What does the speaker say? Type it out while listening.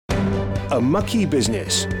A Mucky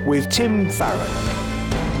Business with Tim Farron.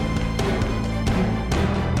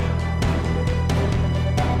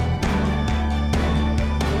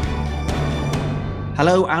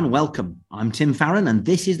 Hello and welcome. I'm Tim Farron, and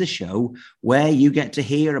this is the show where you get to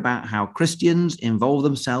hear about how Christians involve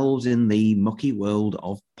themselves in the mucky world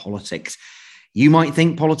of politics. You might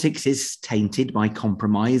think politics is tainted by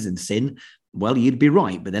compromise and sin. Well, you'd be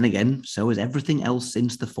right, but then again, so is everything else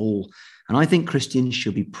since the fall. And I think Christians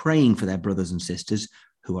should be praying for their brothers and sisters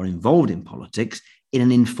who are involved in politics in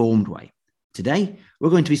an informed way. Today,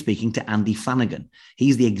 we're going to be speaking to Andy Flannagan.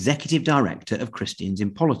 He's the Executive Director of Christians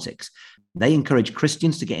in Politics. They encourage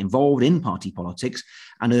Christians to get involved in party politics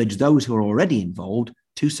and urge those who are already involved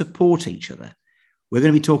to support each other. We're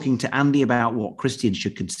going to be talking to Andy about what Christians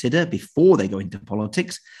should consider before they go into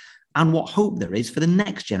politics and what hope there is for the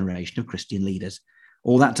next generation of Christian leaders.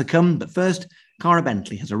 All that to come, but first, Cara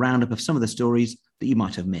Bentley has a roundup of some of the stories that you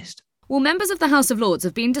might have missed. Well, members of the House of Lords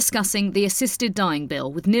have been discussing the Assisted Dying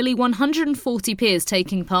Bill, with nearly 140 peers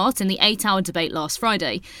taking part in the 8-hour debate last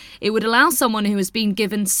Friday. It would allow someone who has been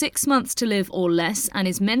given 6 months to live or less and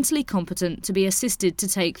is mentally competent to be assisted to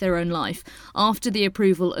take their own life, after the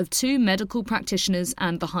approval of 2 medical practitioners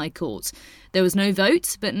and the High Court. There was no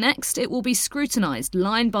vote, but next it will be scrutinised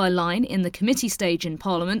line by line in the committee stage in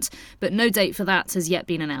Parliament, but no date for that has yet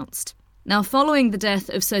been announced. Now, following the death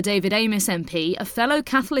of Sir David Amess MP, a fellow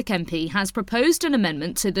Catholic MP has proposed an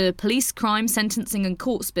amendment to the Police Crime Sentencing and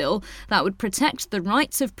Courts Bill that would protect the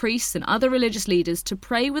rights of priests and other religious leaders to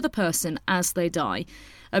pray with a person as they die.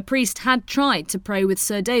 A priest had tried to pray with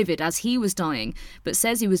Sir David as he was dying, but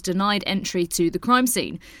says he was denied entry to the crime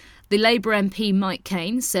scene. The Labour MP Mike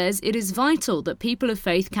Cain says it is vital that people of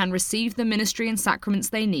faith can receive the ministry and sacraments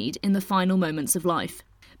they need in the final moments of life.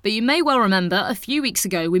 But you may well remember, a few weeks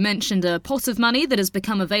ago we mentioned a pot of money that has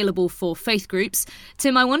become available for faith groups.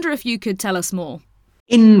 Tim, I wonder if you could tell us more.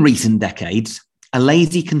 In recent decades, a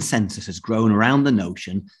lazy consensus has grown around the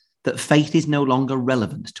notion that faith is no longer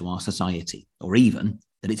relevant to our society, or even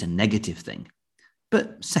that it's a negative thing.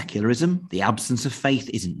 But secularism, the absence of faith,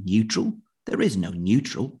 isn't neutral. There is no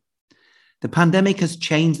neutral. The pandemic has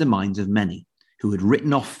changed the minds of many who had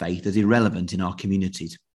written off faith as irrelevant in our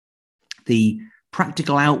communities. The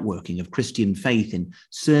practical outworking of Christian faith in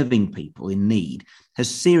serving people in need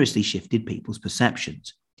has seriously shifted people's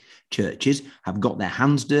perceptions. Churches have got their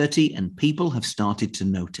hands dirty and people have started to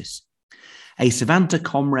notice. A Savanta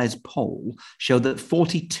Comres poll showed that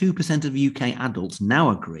 42% of UK adults now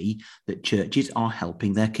agree that churches are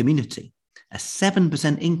helping their community, a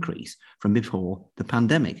 7% increase from before the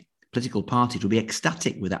pandemic. Political parties will be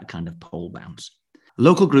ecstatic with that kind of poll bounce.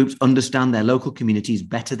 Local groups understand their local communities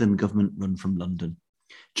better than government run from London.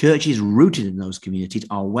 Churches rooted in those communities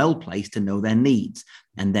are well placed to know their needs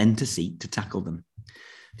and then to seek to tackle them.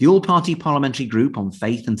 The All-Party Parliamentary Group on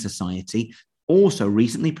Faith and Society also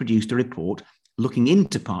recently produced a report looking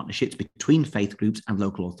into partnerships between faith groups and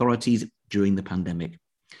local authorities during the pandemic.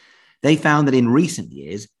 They found that in recent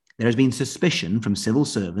years, there has been suspicion from civil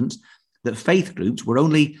servants that faith groups were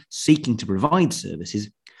only seeking to provide services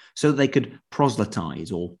so that they could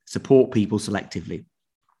proselytise or support people selectively.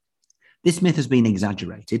 This myth has been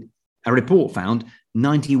exaggerated. A report found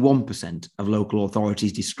 91% of local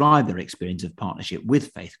authorities describe their experience of partnership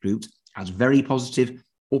with faith groups as very positive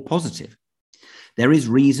or positive. There is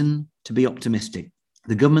reason to be optimistic.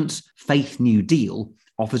 The government's Faith New Deal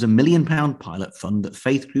offers £1 million pilot fund that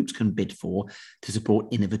faith groups can bid for to support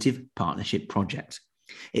innovative partnership projects.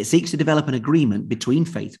 It seeks to develop an agreement between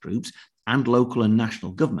faith groups and local and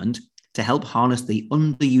national government to help harness the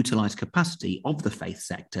underutilised capacity of the faith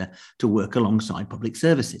sector to work alongside public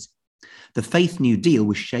services. The Faith New Deal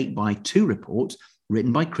was shaped by 2 reports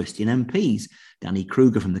written by Christian MPs, Danny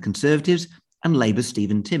Kruger from the Conservatives and Labour's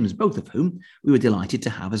Stephen Timms, both of whom we were delighted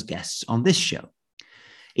to have as guests on this show.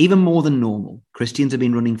 Even more than normal, Christians have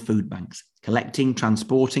been running food banks, collecting,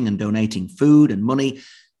 transporting and donating food and money,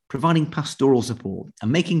 providing pastoral support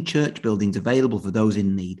and making church buildings available for those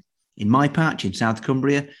in need. In my patch in South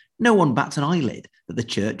Cumbria, no one bats an eyelid that the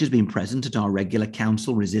church has been present at our regular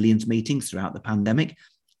council resilience meetings throughout the pandemic.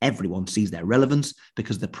 Everyone sees their relevance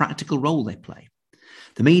because of the practical role they play.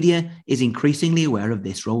 The media is increasingly aware of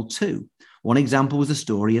this role too. One example was the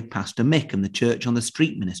story of Pastor Mick and the Church on the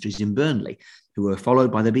Street ministries in Burnley, who were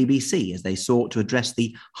followed by the BBC as they sought to address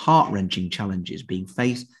the heart-wrenching challenges being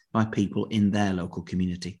faced by people in their local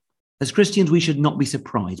community. As Christians, we should not be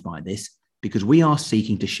surprised by this because we are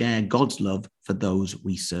seeking to share God's love for those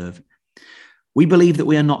we serve. We believe that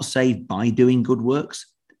we are not saved by doing good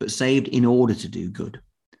works, but saved in order to do good.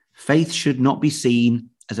 Faith should not be seen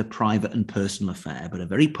as a private and personal affair, but a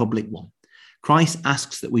very public one. Christ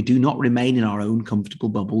asks that we do not remain in our own comfortable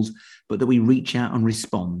bubbles, but that we reach out and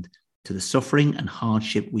respond to the suffering and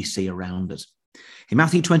hardship we see around us. In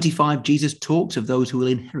Matthew 25, Jesus talks of those who will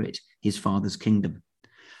inherit his Father's kingdom.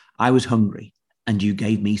 I was hungry, and you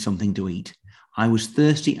gave me something to eat. I was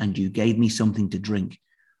thirsty, and you gave me something to drink.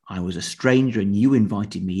 I was a stranger, and you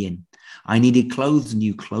invited me in. I needed clothes, and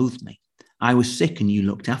you clothed me. I was sick, and you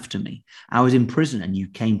looked after me. I was in prison, and you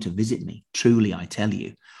came to visit me. Truly, I tell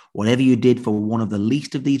you, whatever you did for one of the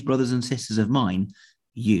least of these brothers and sisters of mine,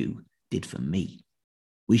 you did for me.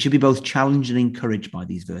 We should be both challenged and encouraged by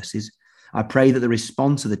these verses. I pray that the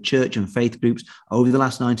response of the church and faith groups over the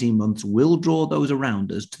last 19 months will draw those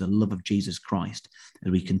around us to the love of Jesus Christ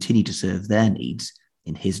as we continue to serve their needs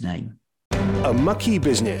in his name. A Mucky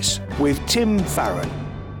Business with Tim Farron.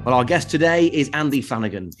 Well, our guest today is Andy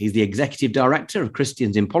Flannagan. He's the Executive Director of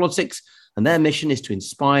Christians in Politics, and their mission is to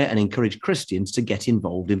inspire and encourage Christians to get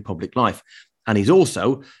involved in public life. And he's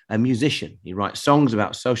also a musician. He writes songs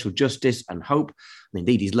about social justice and hope. And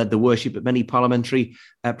indeed, he's led the worship at many parliamentary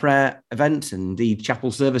prayer events and indeed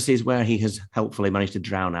chapel services where he has helpfully managed to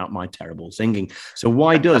drown out my terrible singing. So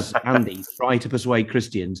why does Andy try to persuade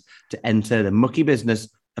Christians to enter the mucky business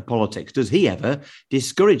of politics? Does he ever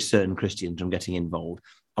discourage certain Christians from getting involved?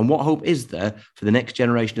 And what hope is there for the next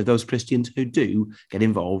generation of those Christians who do get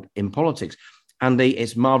involved in politics? Andy,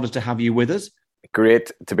 it's marvellous to have you with us.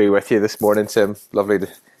 Great to be with you this morning, Tim. Lovely to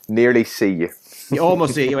nearly see you. You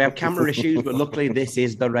almost see you. We have camera issues, but luckily this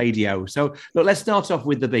is the radio. So, look, let's start off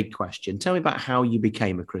with the big question. Tell me about how you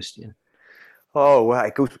became a Christian. Oh, well,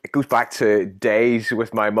 it goes back to days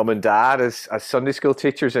with my mum and dad as Sunday school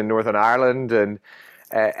teachers in Northern Ireland. And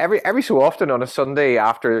every so often on a Sunday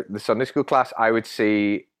after the Sunday school class, I would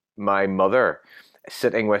see my mother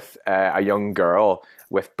sitting with a young girl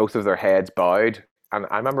with both of their heads bowed. And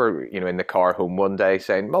I remember, in the car home one day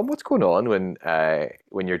saying, "Mum, what's going on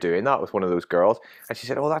when you're doing that with one of those girls?" And she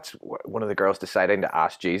said, "Oh, that's one of the girls deciding to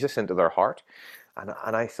ask Jesus into their heart."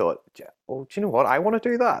 And I thought, "Oh, do you know what? I want to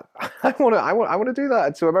do that. I want to do that."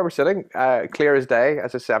 And so I remember sitting clear as day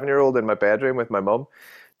as a 7-year-old in my bedroom with my mum,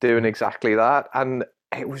 doing exactly that. And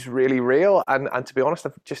it was really real. And to be honest,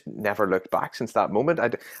 I've just never looked back since that moment. I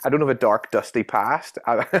don't have a dark, dusty past,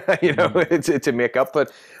 to make up,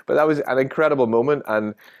 but that was an incredible moment.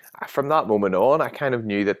 And from that moment on, I kind of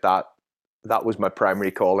knew that was my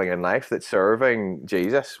primary calling in life, that serving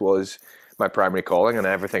Jesus was my primary calling and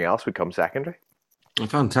everything else would come secondary.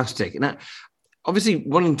 Fantastic. Now, obviously,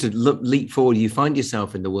 wanting to leap forward, you find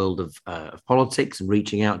yourself in the world of politics and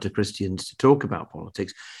reaching out to Christians to talk about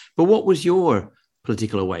politics. But what was your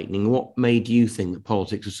political awakening? What made you think that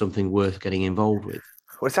politics was something worth getting involved with?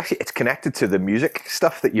 Well, it's connected to the music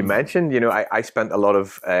stuff that you mentioned. I spent a lot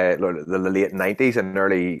of the late 90s and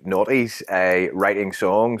early noughties writing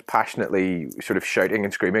songs, passionately sort of shouting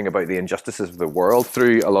and screaming about the injustices of the world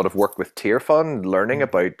through a lot of work with Tear Fund, learning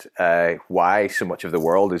about why so much of the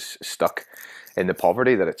world is stuck in the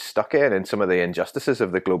poverty that it's stuck in and some of the injustices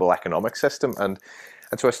of the global economic system. And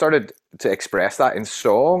so I started to express that in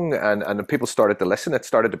song, and people started to listen. It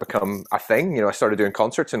started to become a thing. I started doing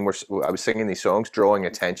concerts, and I was singing these songs, drawing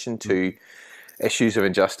attention to issues of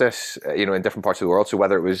injustice, in different parts of the world. So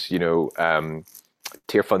whether it was,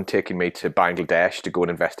 Tear Fund taking me to Bangladesh to go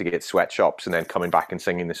and investigate sweatshops, and then coming back and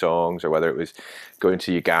singing the songs, or whether it was going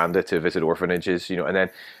to Uganda to visit orphanages,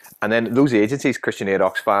 and then those agencies, Christian Aid,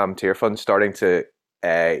 Oxfam, Tear Fund, starting to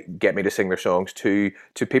get me to sing their songs to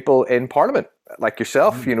people in Parliament like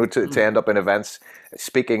yourself, to end up in events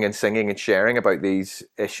speaking and singing and sharing about these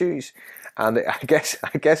issues. And I guess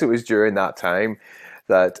it was during that time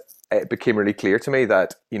that it became really clear to me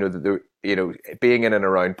that being in and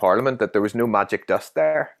around Parliament, that there was no magic dust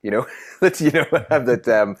there, that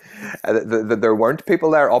there weren't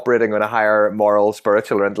people there operating on a higher moral,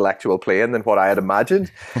 spiritual, or intellectual plane than what I had imagined.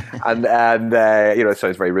 and it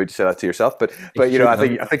sounds very rude to say that to yourself, but I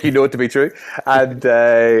think you know it to be true. And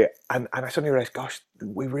I suddenly realized, gosh,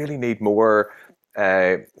 we really need more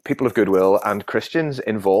people of goodwill and Christians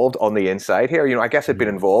involved on the inside here. I guess I'd been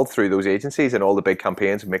involved through those agencies and all the big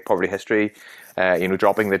campaigns of Make Poverty History,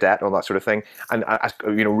 dropping the debt and all that sort of thing. And as,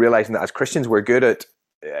 realizing that as Christians, we're good at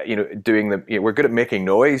we're good at making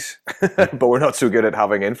noise, but we're not so good at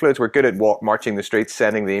having influence. We're good at marching the streets,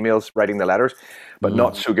 sending the emails, writing the letters, but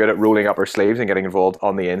not so good at rolling up our sleeves and getting involved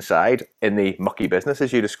on the inside in the mucky business,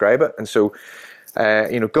 as you describe it. And so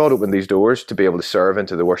God opened these doors to be able to serve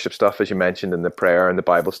into the worship stuff, as you mentioned, and the prayer and the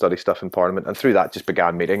Bible study stuff in Parliament. And through that, just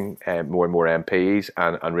began meeting more and more MPs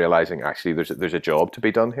and realizing actually there's a job to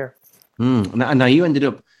be done here. Now you ended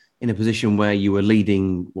up in a position where you were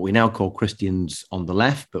leading what we now call Christians on the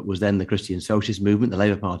left, but was then the Christian Socialist Movement, the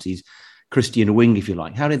Labour Party's Christian wing, if you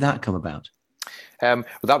like. How did that come about?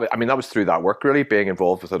 That was through that work, really, being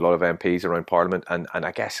involved with a lot of MPs around Parliament, and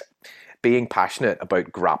I guess being passionate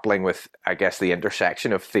about grappling with, I guess, the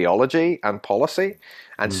intersection of theology and policy.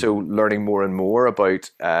 And so learning more and more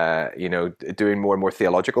about, doing more and more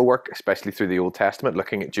theological work, especially through the Old Testament,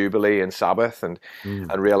 looking at Jubilee and Sabbath, and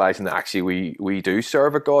realizing that actually we do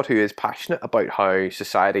serve a God who is passionate about how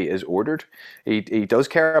society is ordered. He does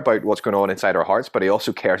care about what's going on inside our hearts, but he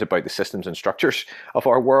also cares about the systems and structures of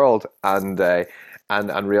our world, and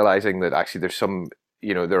realizing that actually there's some,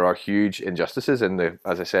 there are huge injustices in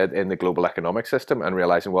the global economic system, and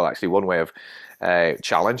realizing, well, actually one way of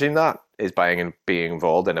challenging that is being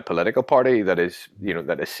involved in a political party that is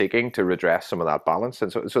seeking to redress some of that balance.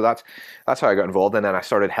 And so that's how I got involved. And then I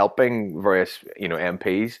started helping various,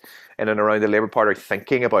 MPs in and around the Labour Party,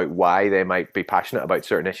 thinking about why they might be passionate about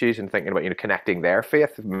certain issues, and thinking about, connecting their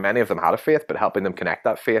faith. Many of them had a faith, but helping them connect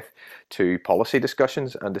that faith to policy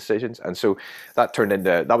discussions and decisions. And so that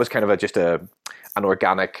was kind of just an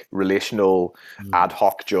organic, relational, ad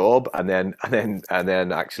hoc job. And then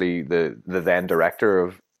actually the then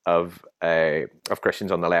director of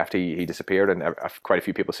Christians on the Left, he disappeared, and quite a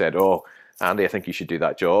few people said, "Oh, Andy, I think you should do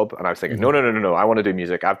that job." And I was thinking, no, I want to do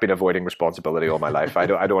music. I've been avoiding responsibility all my life. I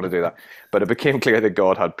don't want to do that. But it became clear that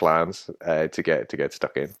God had plans to get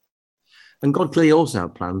stuck in. And God clearly also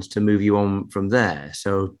had plans to move you on from there.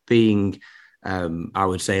 So being, I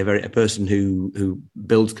would say, a person who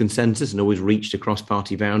builds consensus and always reached across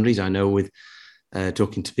party boundaries. I know with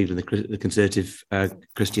talking to people in the Conservative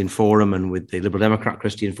Christian Forum and with the Liberal Democrat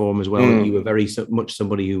Christian Forum as well, you were very much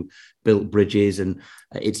somebody who built bridges. And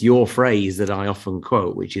it's your phrase that I often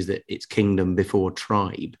quote, which is that it's kingdom before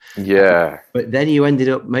tribe. Yeah. But then you ended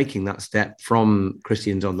up making that step from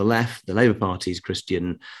Christians on the Left, the Labour Party's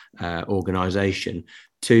Christian organisation,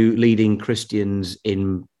 to leading Christians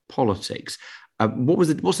in politics.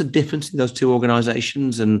 What's the difference in those two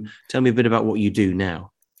organisations? And tell me a bit about what you do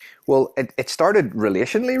now. Well, it started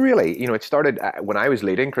relationally, really. It started when I was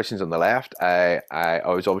leading Christians on the Left. I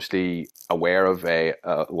was obviously aware of a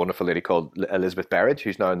wonderful lady called Elizabeth Berridge,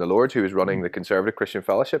 who's now in the Lord, who was running the Conservative Christian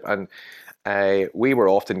Fellowship. And we were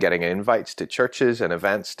often getting invites to churches and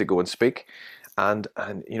events to go and speak. And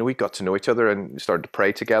we got to know each other and started to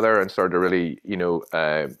pray together and started to really,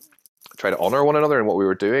 try to honour one another in what we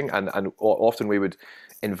were doing. And often we would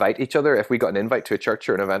invite each other. If we got an invite to a church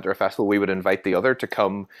or an event or a festival, we would invite the other to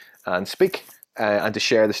come and speak and to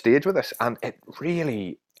share the stage with us. And it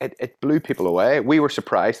really, it blew people away. We were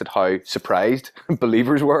surprised at how surprised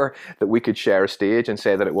believers were that we could share a stage and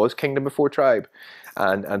say that it was kingdom before tribe,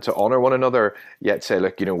 and to honour one another, yet say,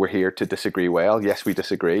 look, we're here to disagree well. Yes, we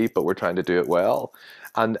disagree, but we're trying to do it well.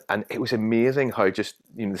 And it was amazing how just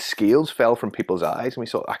the scales fell from people's eyes, and we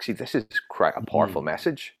saw, actually, this is quite a powerful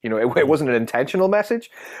message. It wasn't an intentional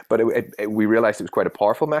message, but we realized it was quite a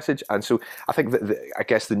powerful message. And so I think I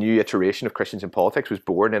guess the new iteration of Christians in Politics was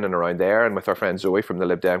born in and around there, and with our friend Zoe from the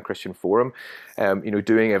Lib Dem Christian Forum,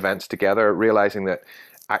 doing events together, realizing that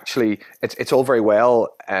actually it's all very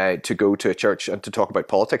well to go to a church and to talk about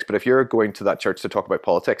politics, but if you're going to that church to talk about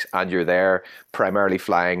politics and you're there primarily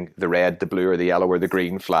flying the red, the blue, or the yellow, or the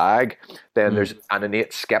green flag, then there's an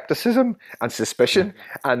innate skepticism and suspicion,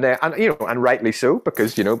 and rightly so,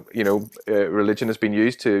 because religion has been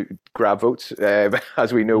used to grab votes,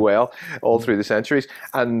 as we know well, all through the centuries,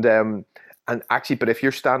 and actually, but if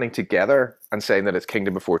you're standing together and saying that it's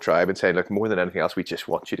kingdom before tribe, and saying, look, more than anything else, we just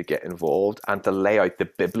want you to get involved and to lay out the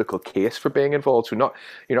biblical case for being involved. So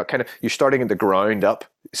you're starting at the ground up,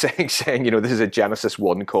 saying, this is a Genesis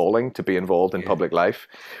 1 calling to be involved in public life,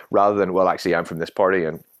 rather than, well, actually, I'm from this party,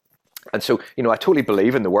 and so, I totally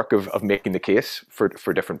believe in the work of making the case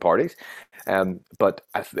for different parties. But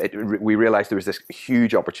we realized there was this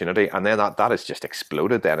huge opportunity, and then that has just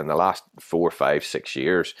exploded then in the last 4, 5, 6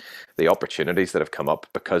 years. The opportunities that have come up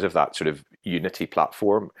because of that sort of unity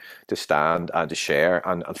platform to stand and to share.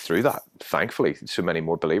 And through that, thankfully, so many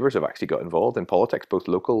more believers have actually got involved in politics, both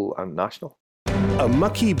local and national. A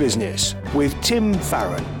Mucky Business with Tim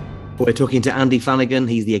Farron. We're talking to Andy Flannagan.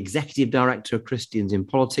 He's the Executive Director of Christians in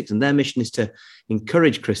Politics, and their mission is to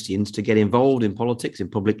encourage Christians to get involved in politics, in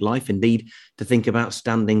public life, indeed, to think about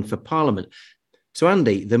standing for Parliament. So,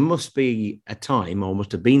 Andy, there must be a time, or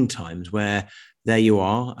must have been times, where there you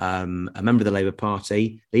are, a member of the Labour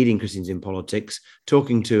Party, leading Christians in Politics,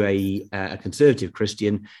 talking to a Conservative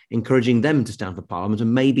Christian, encouraging them to stand for Parliament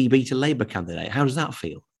and maybe beat a Labour candidate. How does that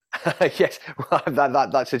feel? Yes, well,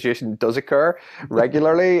 that situation does occur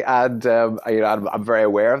regularly, and I'm very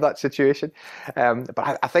aware of that situation.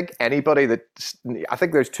 But I think I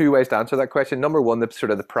think there's two ways to answer that question. Number one,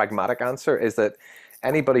 the pragmatic answer is that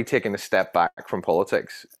anybody taking a step back from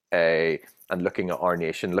politics and looking at our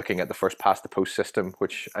nation, looking at the first past the post system,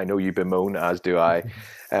 which I know you bemoan, as do I,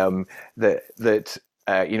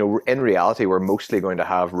 in reality, we're mostly going to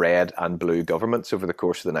have red and blue governments over the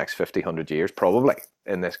course of the next 50, 100 years, probably,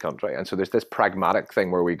 in this country. And so there's this pragmatic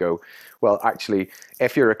thing where we go, well, actually,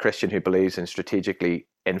 if you're a Christian who believes in strategically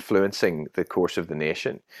influencing the course of the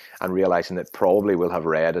nation and realizing that probably we'll have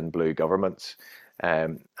red and blue governments,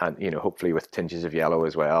 and hopefully with tinges of yellow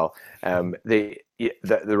as well, the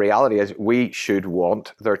reality is we should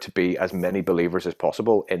want there to be as many believers as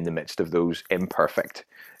possible in the midst of those imperfect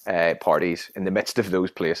parties, in the midst of those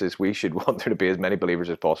places. We should want there to be as many believers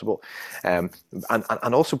as possible, and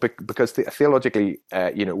also because theologically,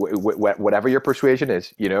 whatever your persuasion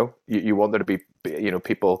is, you want there to be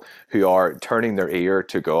people who are turning their ear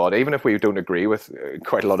to God, even if we don't agree with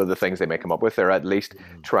quite a lot of the things they may come up with. They're at least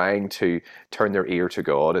trying to turn their ear to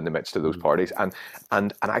God in the midst of those parties.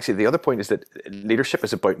 And actually, the other point is that leadership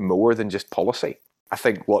is about more than just policy. I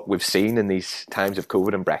think what we've seen in these times of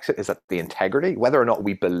COVID and Brexit is that the integrity, whether or not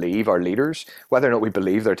we believe our leaders, whether or not we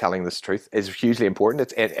believe they're telling us the truth, is hugely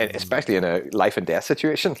important. It's especially in a life and death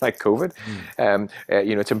situation like COVID.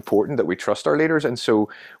 It's important that we trust our leaders, and so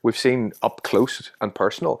we've seen up close and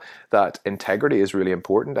personal that integrity is really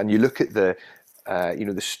important. And you look at the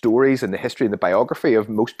stories and the history and the biography of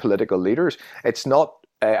most political leaders. It's not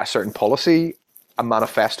a certain policy, a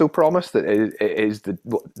manifesto promise that is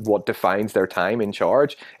what defines their time in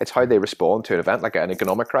charge. It's how they respond to an event like an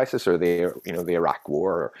economic crisis or the Iraq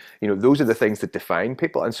War. Those are the things that define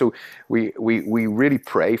people. And so we really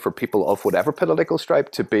pray for people of whatever political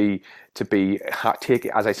stripe to be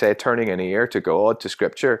as I say, turning an ear to God, to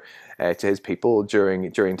Scripture, to His people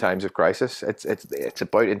during times of crisis. It's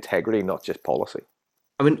about integrity, not just policy.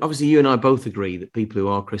 I mean, obviously, you and I both agree that people who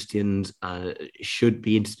are Christians should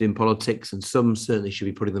be interested in politics, and some certainly should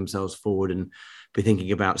be putting themselves forward and be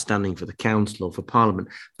thinking about standing for the council or for parliament.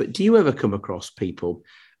 But do you ever come across people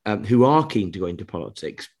who are keen to go into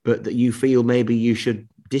politics, but that you feel maybe you should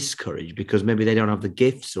discourage because maybe they don't have the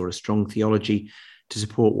gifts or a strong theology to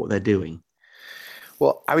support what they're doing?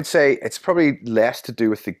 Well, I would say it's probably less to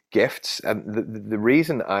do with the gifts. And the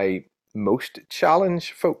reason I most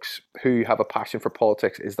challenge folks who have a passion for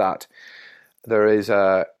politics is that there is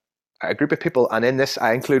a group of people, and in this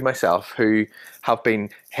I include myself, who have been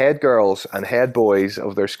head girls and head boys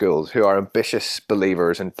of their schools, who are ambitious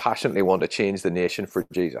believers and passionately want to change the nation for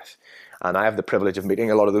Jesus. And I have the privilege of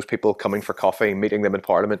meeting a lot of those people, coming for coffee, meeting them in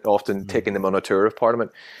Parliament, often taking them on a tour of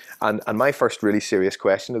Parliament. And my first really serious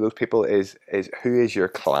question to those people is who is your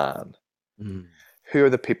clan? Who are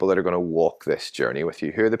the people that are going to walk this journey with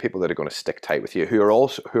you? Who are the people that are going to stick tight with you? Who are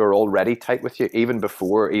already tight with you, even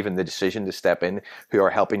before even the decision to step in? Who are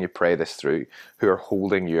helping you pray this through? Who are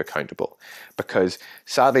holding you accountable? Because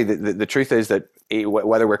sadly, the truth is that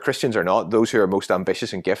whether we're Christians or not, those who are most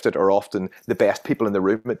ambitious and gifted are often the best people in the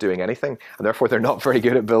room at doing anything, and therefore they're not very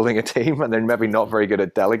good at building a team, and they're maybe not very good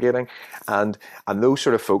at delegating. And those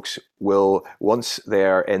sort of folks will, once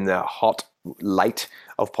they're in the hot light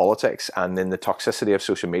of politics and in the toxicity of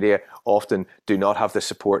social media, often do not have the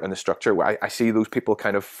support and the structure. Where I see those people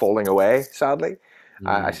kind of falling away, sadly.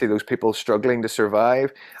 I see those people struggling to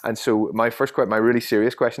survive. And so my really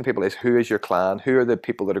serious question to people is, who is your clan? Who are the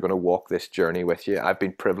people that are going to walk this journey with you? I've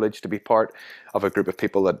been privileged to be part of a group of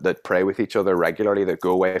people that pray with each other regularly, that go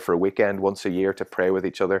away for a weekend once a year to pray with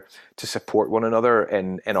each other, to support one another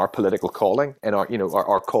in our political calling, in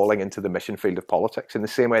our calling into the mission field of politics, in the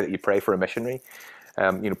same way that you pray for a missionary,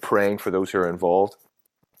 praying for those who are involved.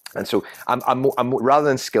 And so I'm rather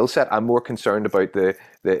than skill set, I'm more concerned about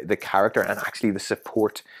the character and actually the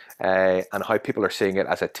support and how people are seeing it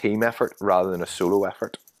as a team effort rather than a solo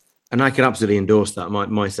effort. And I can absolutely endorse that.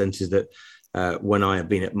 My sense is that when I have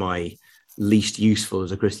been at my least useful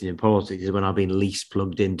as a Christian in politics is when I've been least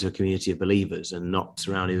plugged into a community of believers and not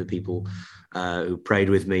surrounded with people who prayed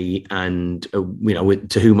with me and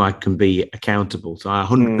to whom I can be accountable. So I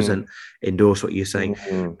 100% endorse what you're saying.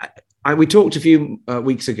 We talked a few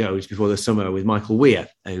weeks ago, just before the summer, with Michael Weir,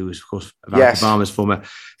 who was, of course, Barack Obama's former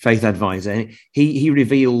faith advisor. He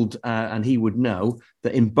revealed, and he would know,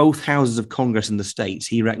 that in both houses of Congress in the States,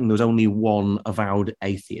 he reckoned there was only one avowed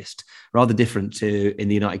atheist, rather different to in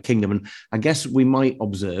the United Kingdom. And I guess we might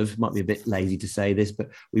observe, might be a bit lazy to say this, but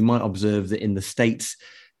we might observe that in the States,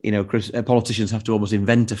 politicians have to almost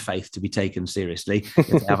invent a faith to be taken seriously if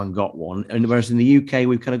they haven't got one. And whereas in the UK,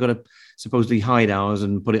 we've kind of got to supposedly hide ours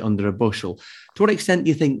and put it under a bushel. To what extent do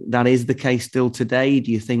you think that is the case still today?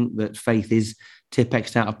 Do you think that faith is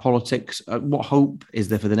Tipp-Exed out of politics? What hope is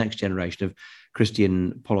there for the next generation of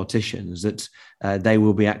Christian politicians that they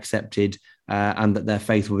will be accepted and that their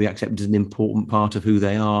faith will be accepted as an important part of who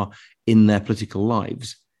they are in their political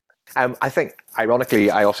lives? I think,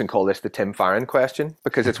 ironically, I often call this the Tim Farron question,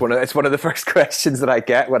 because it's one of the first questions that I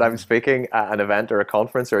get when I'm speaking at an event or a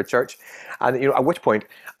conference or a church, and at which point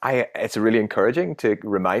it's really encouraging to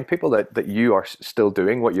remind people that you are still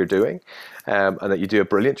doing what you're doing, and that you do a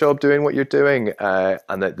brilliant job doing what you're doing,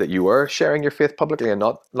 and that you are sharing your faith publicly and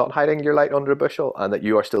not hiding your light under a bushel, and that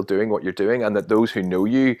you are still doing what you're doing, and that those who know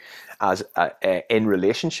you as in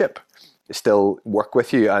relationship still work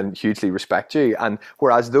with you and hugely respect you. And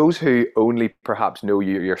whereas those who only perhaps know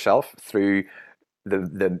you yourself through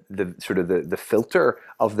the sort of the filter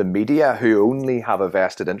of the media, who only have a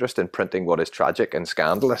vested interest in printing what is tragic and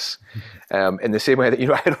scandalous, in the same way that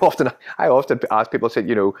I often ask people, say,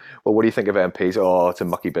 well, what do you think of MPs? Oh, it's a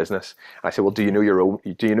mucky business. I say, well, do you know your own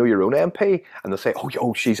MP? And they'll say,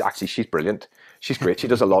 oh, she's brilliant. She's great. She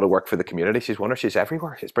does a lot of work for the community. She's wonderful. She's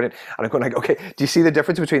everywhere. She's brilliant. And I'm going like, okay, do you see the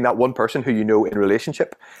difference between that one person who you know in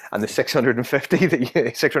relationship and the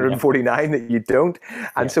 649 that you don't?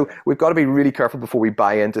 And so we've got to be really careful before we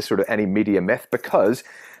buy into sort of any media myth, because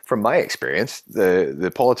from my experience,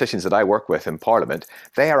 the politicians that I work with in Parliament,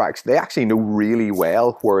 they actually know really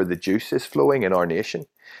well where the juice is flowing in our nation.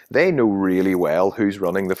 They know really well who's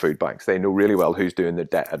running the food banks. They know really well who's doing the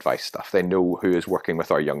debt advice stuff. They know who is working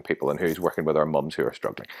with our young people and who's working with our mums who are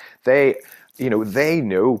struggling. They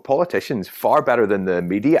know, politicians far better than the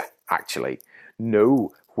media actually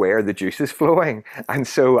know where the juice is flowing. And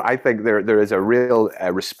so I think there is a real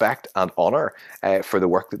respect and honour for the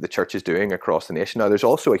work that the church is doing across the nation. Now, there's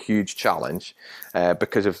also a huge challenge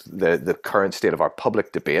because of the current state of our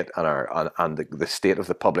public debate and the state of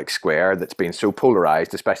the public square that's been so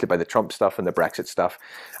polarised, especially by the Trump stuff and the Brexit stuff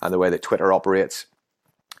and the way that Twitter operates.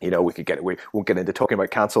 We won't get into talking about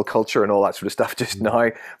cancel culture and all that sort of stuff just now,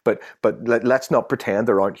 but let's not pretend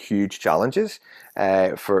there aren't huge challenges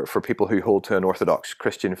for people who hold to an Orthodox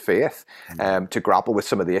Christian faith to grapple with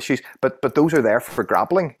some of the issues. But those are there for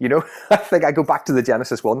grappling. I think I go back to the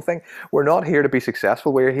Genesis 1 thing. We're not here to be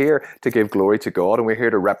successful. We're here to give glory to God, and we're here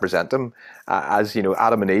to represent Him. As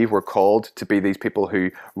Adam and Eve were called to be these people who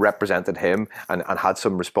represented Him and had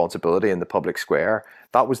some responsibility in the public square.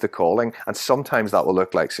 That was the calling, and sometimes that will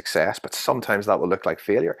look like success, but sometimes that will look like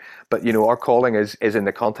failure. But our calling is in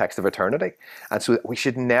the context of eternity, and so we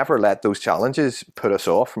should never let those challenges put us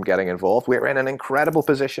off from getting involved. We're in an incredible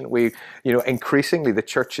position. Increasingly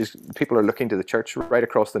people are looking to the church right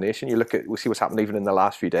across the nation. We see what's happened even in the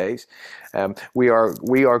last few days. We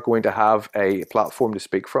are going to have a platform to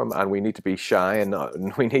speak from, and we need to be shy, and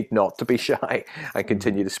we need not to be shy and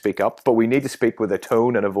continue to speak up. But we need to speak with a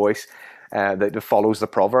tone and a voice that follows the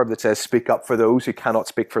proverb that says, speak up for those who cannot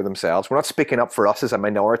speak for themselves. We're not speaking up for us as a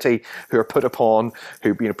minority who are put upon,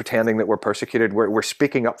 who pretending that we're persecuted. We're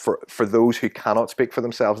speaking up for those who cannot speak for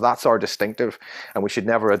themselves. That's our distinctive, and we should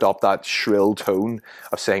never adopt that shrill tone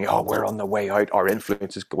of saying, oh, we're on the way out, our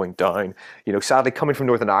influence is going down. Sadly, coming from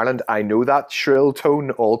Northern Ireland, I know that shrill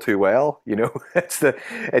tone all too well. It's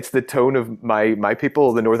the tone of my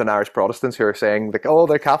people, the Northern Irish Protestants, who are saying,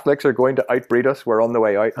 the Catholics are going to outbreed us, we're on the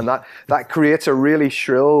way out. And that creates a really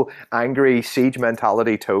shrill, angry, siege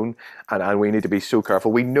mentality tone, and we need to be so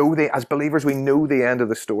careful. As believers, we know the end of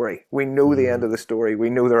the story. We know the end of the story.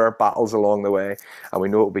 We know there are battles along the way, and we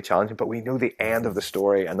know it will be challenging, but we know the end of the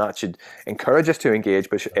story, and that should encourage us to engage,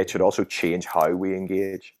 but it should also change how we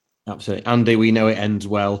engage. Absolutely. Andy, we know it ends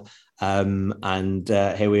well. And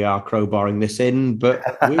here we are crowbarring this in, but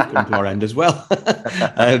we've come to our end as well.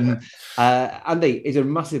 Andy, it's a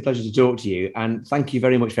massive pleasure to talk to you, and thank you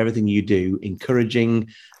very much for everything you do, encouraging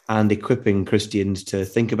and equipping Christians to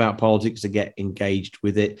think about politics, to get engaged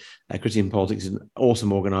with it. Christian Politics is an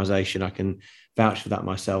awesome organisation. I can vouch for that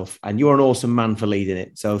myself, and you're an awesome man for leading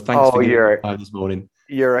it. So thanks for your time this morning.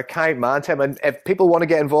 You're a kind man, Tim. And if people want to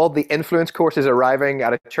get involved, the Influence course is arriving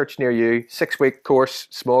at a church near you. 6-week course,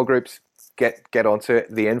 small groups. Get onto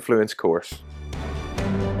it. The Influence course.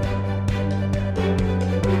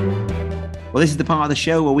 Well, this is the part of the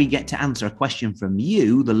show where we get to answer a question from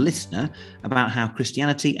you, the listener, about how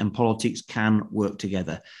Christianity and politics can work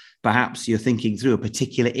together. Perhaps you're thinking through a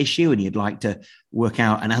particular issue and you'd like to work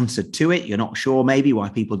out an answer to it. You're not sure maybe why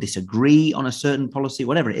people disagree on a certain policy,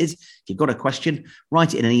 whatever it is. If you've got a question,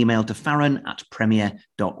 write it in an email to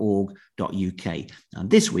farron@premier.org.uk. And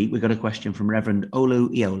this week, we've got a question from Reverend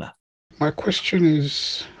Olu Iola. My question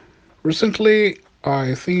is, recently,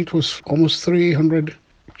 I think it was almost 300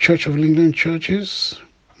 Church of England churches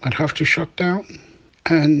might have to shut down.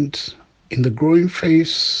 And in the growing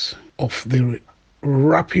phase of the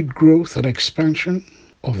rapid growth and expansion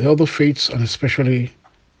of the other faiths, and especially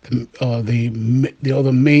the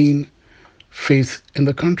other main faith in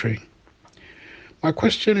the country. My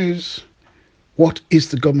question is, what is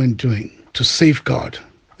the government doing to safeguard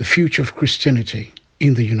the future of Christianity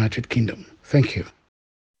in the United Kingdom? Thank you.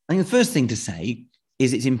 I think the first thing to say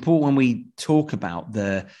is it's important when we talk about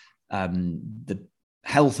the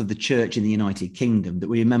health of the church in the United Kingdom that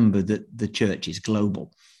we remember that the church is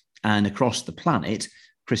global, and across the planet,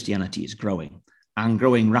 Christianity is growing and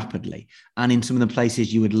growing rapidly, and in some of the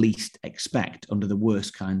places you would least expect under the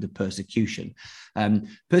worst kind of persecution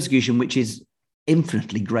which is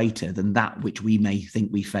infinitely greater than that which we may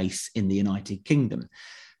think we face in the United Kingdom.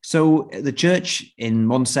 So the church, in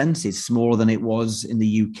one sense, is smaller than it was in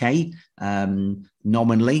the UK,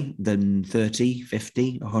 nominally, than 30,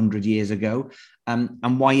 50, 100 years ago.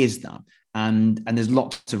 And why is that? And there's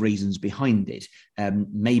lots of reasons behind it.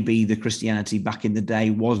 Maybe the Christianity back in the day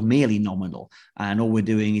was merely nominal, and all we're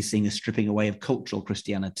doing is seeing a stripping away of cultural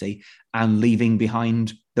Christianity and leaving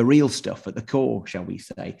behind the real stuff at the core, shall we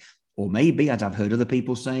say. Or maybe, as I've heard other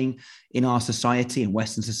people saying, in our society, in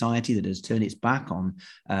Western society, that has turned its back on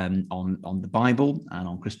the Bible and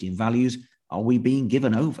on Christian values, are we being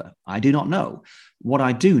given over? I do not know. What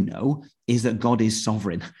I do know is that God is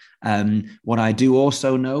sovereign. What I do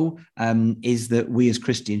also know is that we as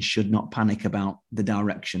Christians should not panic about the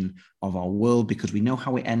direction of our world, because we know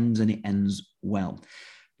how it ends, and it ends well.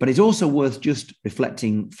 But it's also worth just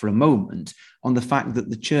reflecting for a moment on the fact that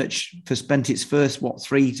the church has spent its first,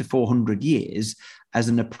 300 to 400 years as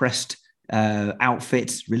an oppressed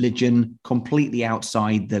outfit, religion, completely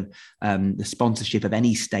outside the sponsorship of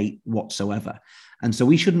any state whatsoever. And so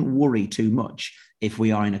we shouldn't worry too much if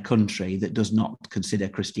we are in a country that does not consider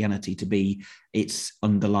Christianity to be its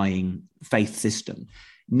underlying faith system.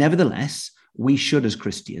 Nevertheless, we should, as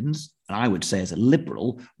Christians, and I would say as a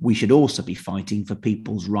liberal, we should also be fighting for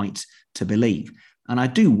people's rights to believe. And I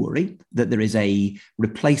do worry that there is a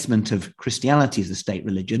replacement of Christianity as the state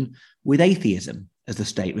religion with atheism as the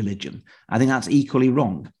state religion. I think that's equally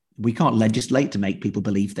wrong. We can't legislate to make people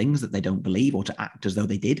believe things that they don't believe or to act as though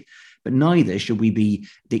they did, but neither should we be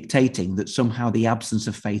dictating that somehow the absence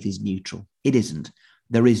of faith is neutral. It isn't.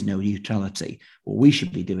 There is no neutrality. What we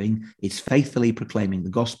should be doing is faithfully proclaiming the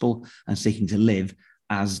gospel and seeking to live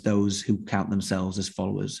as those who count themselves as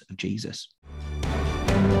followers of Jesus.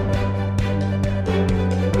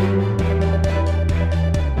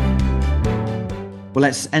 Well,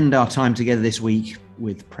 let's end our time together this week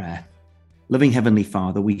with prayer. Loving Heavenly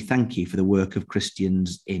Father, we thank you for the work of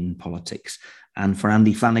Christians in politics and for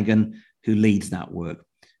Andy Flannagan, who leads that work.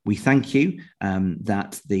 We thank you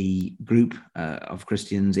that the group of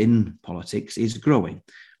Christians in politics is growing.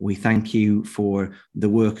 We thank you for the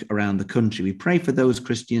work around the country. We pray for those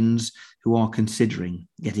Christians who are considering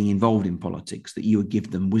getting involved in politics, that you would give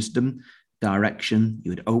them wisdom, direction,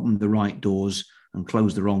 you would open the right doors and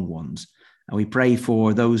close the wrong ones. And we pray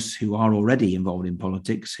for those who are already involved in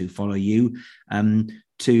politics, who follow you,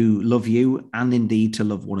 to love you and indeed to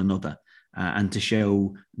love one another. And to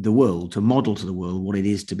show the world, to model to the world what it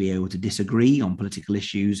is to be able to disagree on political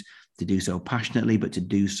issues, to do so passionately, but to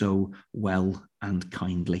do so well and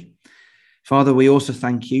kindly. Father, we also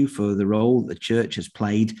thank you for the role the church has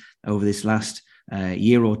played over this last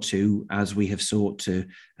year or two as we have sought to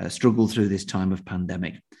struggle through this time of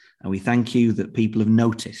pandemic. And we thank you that people have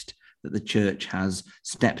noticed that the church has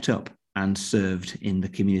stepped up and served in the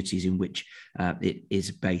communities in which it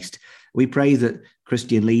is based. We pray that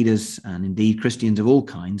Christian leaders and indeed Christians of all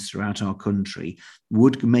kinds throughout our country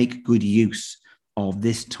would make good use of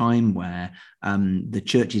this time where the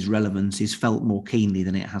church's relevance is felt more keenly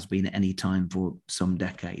than it has been at any time for some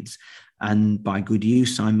decades. And by good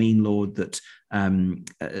use, I mean, Lord, that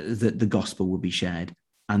the gospel would be shared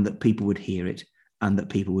and that people would hear it and that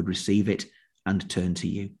people would receive it and turn to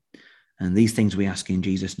you. And these things we ask in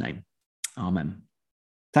Jesus' name. Amen.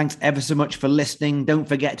 Thanks ever so much for listening. Don't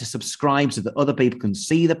forget to subscribe so that other people can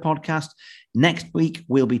see the podcast. Next week,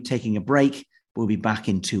 we'll be taking a break. We'll be back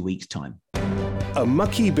in 2 weeks' time. A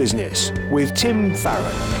Mucky Business with Tim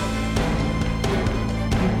Farron.